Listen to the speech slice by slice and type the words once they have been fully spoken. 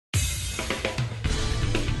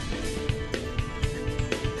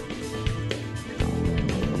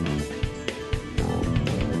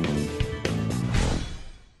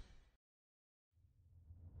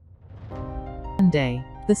Monday,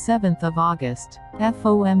 the 7th of August,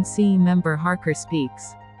 FOMC member Harker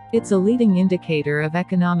speaks. It's a leading indicator of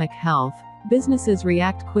economic health. Businesses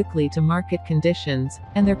react quickly to market conditions,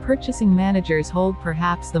 and their purchasing managers hold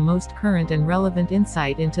perhaps the most current and relevant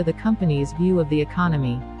insight into the company's view of the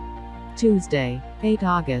economy. Tuesday, 8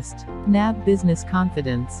 August, NAB business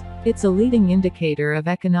confidence. It's a leading indicator of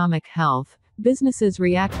economic health. Businesses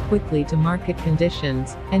react quickly to market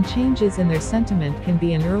conditions, and changes in their sentiment can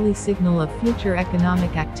be an early signal of future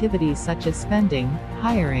economic activities such as spending,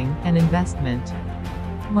 hiring, and investment.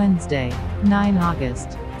 Wednesday, 9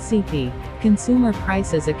 August, CP. Consumer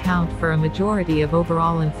prices account for a majority of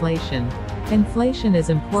overall inflation. Inflation is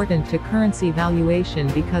important to currency valuation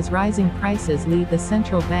because rising prices lead the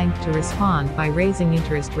central bank to respond by raising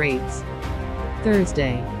interest rates.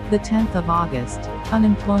 Thursday, the 10th of August,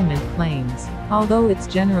 unemployment claims. Although it's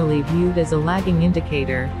generally viewed as a lagging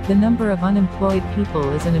indicator, the number of unemployed people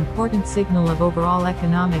is an important signal of overall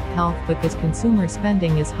economic health because consumer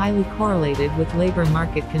spending is highly correlated with labor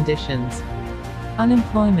market conditions.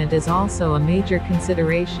 Unemployment is also a major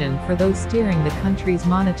consideration for those steering the country's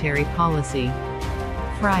monetary policy.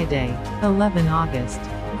 Friday, 11 August,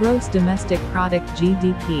 gross domestic product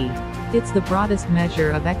 (GDP). It's the broadest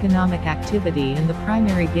measure of economic activity and the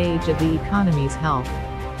primary gauge of the economy's health.